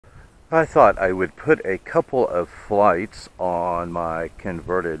I thought I would put a couple of flights on my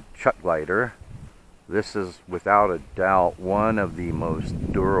converted chuck glider. This is without a doubt one of the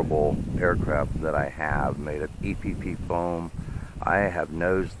most durable aircraft that I have, made of EPP foam. I have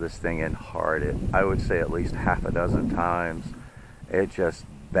nosed this thing in hard, I would say at least half a dozen times. It just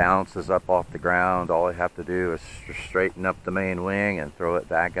bounces up off the ground. All I have to do is straighten up the main wing and throw it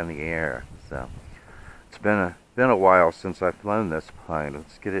back in the air. So it's been a while since I've flown this plane.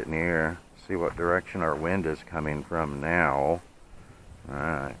 Let's get it in the air, see what direction our wind is coming from now.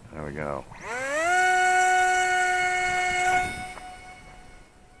 Alright, there we go.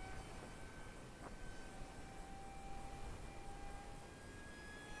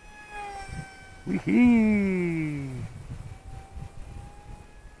 Weeeee!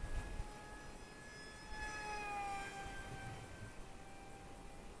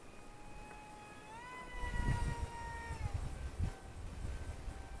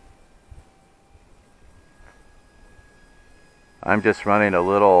 I'm just running a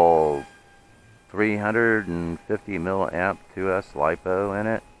little 350 milliamp 2S LiPo in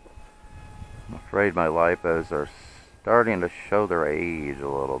it. I'm afraid my LiPos are starting to show their age a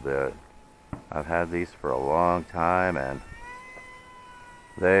little bit. I've had these for a long time and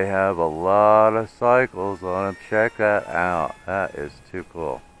they have a lot of cycles on them. Check that out. That is too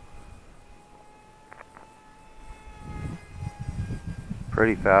cool.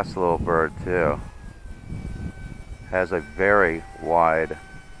 Pretty fast little bird too. Has a very wide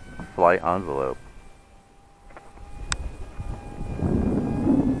flight envelope.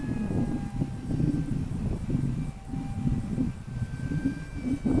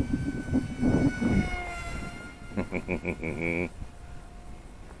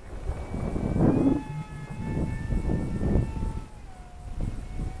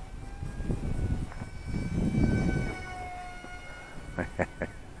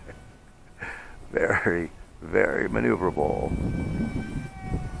 Very maneuverable.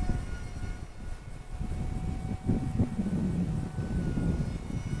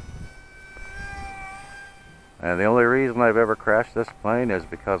 And the only reason I've ever crashed this plane is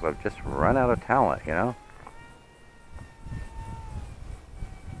because I've just run out of talent, you know?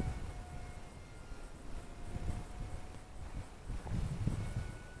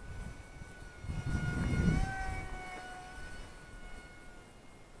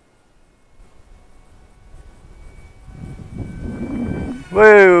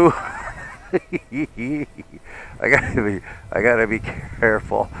 Woo! I gotta be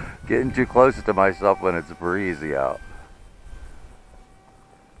careful getting too close to myself when it's breezy out.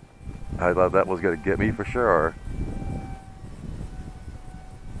 I thought that was gonna get me for sure.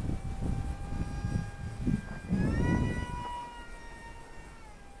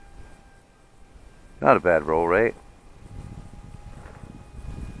 Not a bad roll rate.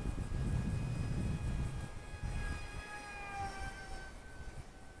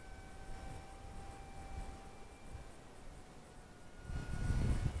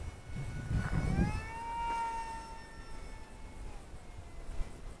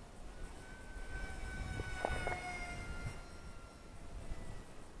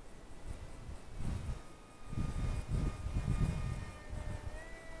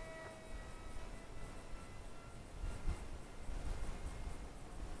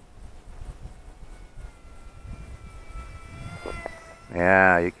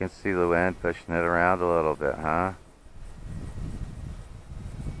 Yeah, you can see the wind pushing it around a little bit, huh?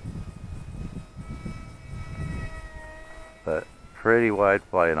 But pretty wide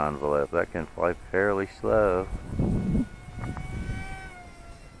flight envelope. That can fly fairly slow.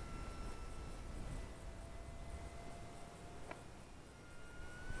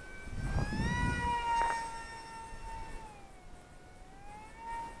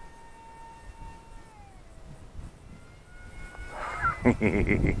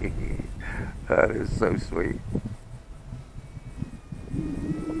 That is so sweet.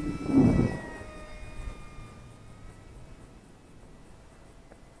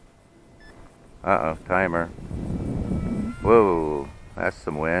 Uh-oh, timer. Whoa, that's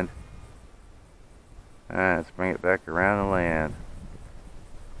some wind. Alright, let's bring it back around and land.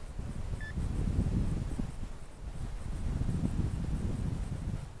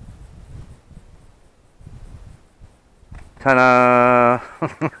 Ta-da!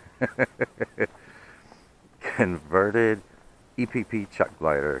 Converted EPP chuck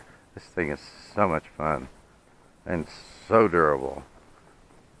glider. This thing is so much fun and so durable.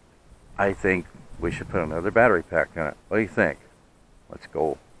 I think we should put another battery pack in it. What do you think? Let's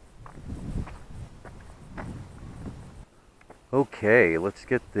go. Okay, let's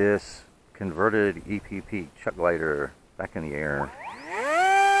get this converted EPP chuck glider back in the air.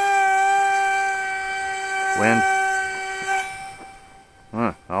 Wind.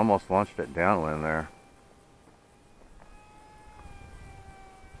 I almost launched it downwind there.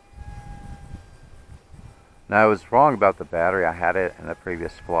 Now I was wrong about the battery. I had it in a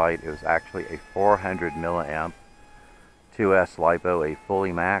previous flight. It was actually a 400 milliamp 2S LiPo, a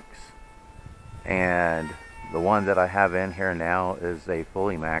fully max. And the one that I have in here now is a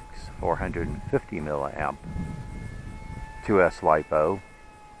fully max 450 milliamp 2S LiPo.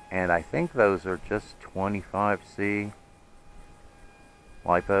 And I think those are just 25C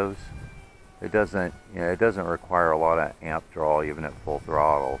LiPos. It doesn't, it doesn't require a lot of amp draw even at full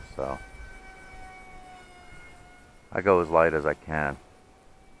throttle, so I go as light as I can.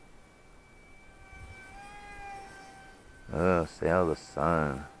 Oh, stay out of the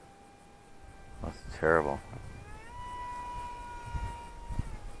sun. That's terrible.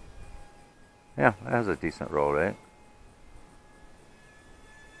 Yeah, that has a decent roll rate.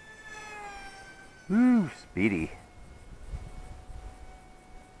 Woo, speedy.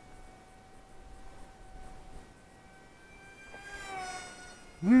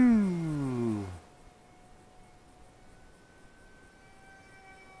 Woo.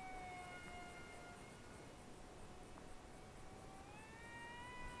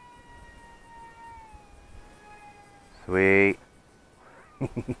 Sweet.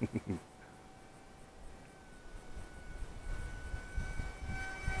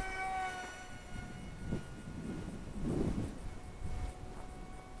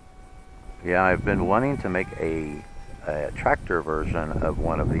 Yeah, I've been wanting to make a tractor version of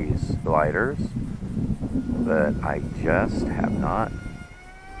one of these gliders, but I just have not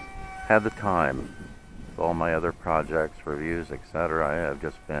had the time. With all my other projects, reviews, etc., I have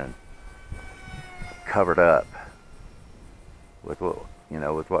just been covered up with what,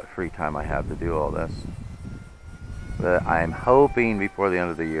 with what free time I have to do all this. But I'm hoping before the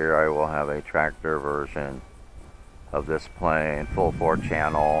end of the year I will have a tractor version of this plane, full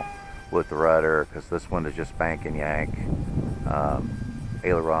 4-channel with the rudder, because this one is just bank and yank,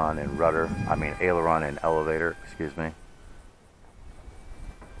 aileron and rudder. I mean aileron and elevator. Excuse me.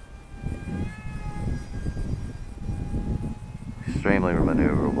 Extremely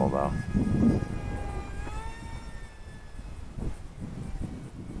maneuverable though.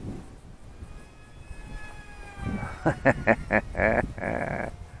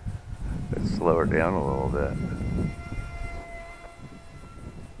 Let's slow her down a little bit.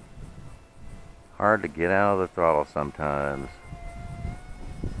 Hard to get out of the throttle sometimes.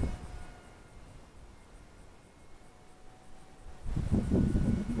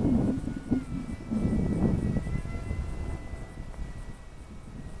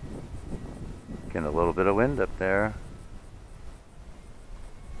 Getting a little bit of wind up there.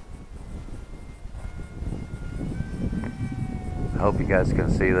 I hope you guys can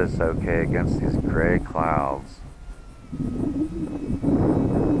see this okay against these gray clouds.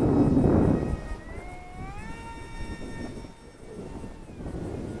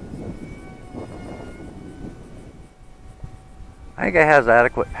 I think it has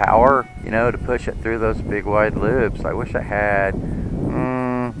adequate power, to push it through those big wide loops. I wish I had,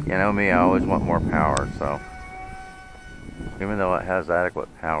 me, I always want more power, so even though it has adequate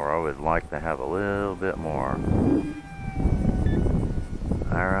power, I would like to have a little bit more.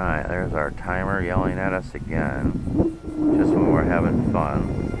 Alright, there's our timer yelling at us again, just when we're having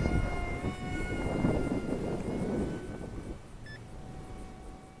fun.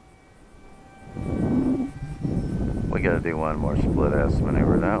 We gotta do one more split S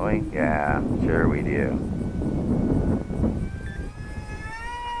maneuver, don't we? Yeah, sure we do.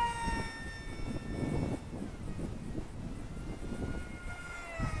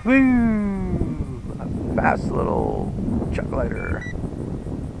 Woo! A fast little chuck glider.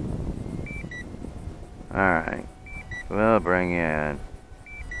 Alright, we'll bring in.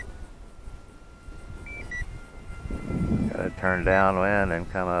 Gotta turn downwind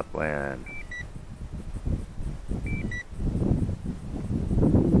and come upwind.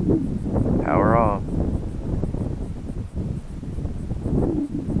 Power off.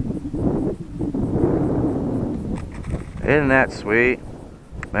 Isn't that sweet?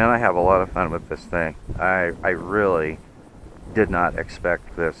 Man, I have a lot of fun with this thing. I really did not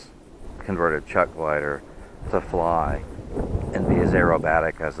expect this converted chuck glider to fly and be as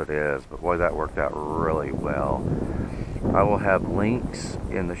aerobatic as it is, but boy, that worked out really well. I will have links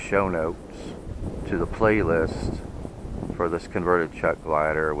in the show notes to the playlist for this converted chuck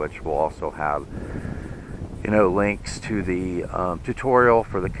glider, which will also have links to the tutorial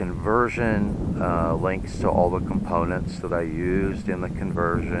for the conversion, links to all the components that I used in the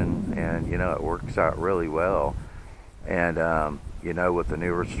conversion, and it works out really well. And you know, with the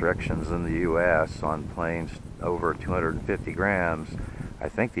new restrictions in the US on planes over 250 grams, I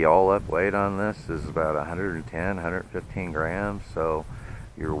think the all-up weight on this is about 110, 115 grams, so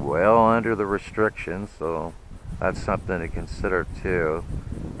you're well under the restrictions, so that's something to consider too.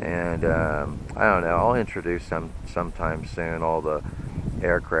 And I don't know, I'll introduce sometime soon all the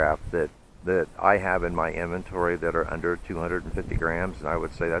aircraft that I have in my inventory that are under 250 grams, and I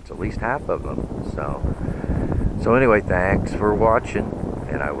would say that's at least half of them. So anyway, thanks for watching,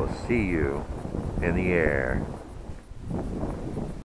 and I will see you in the air.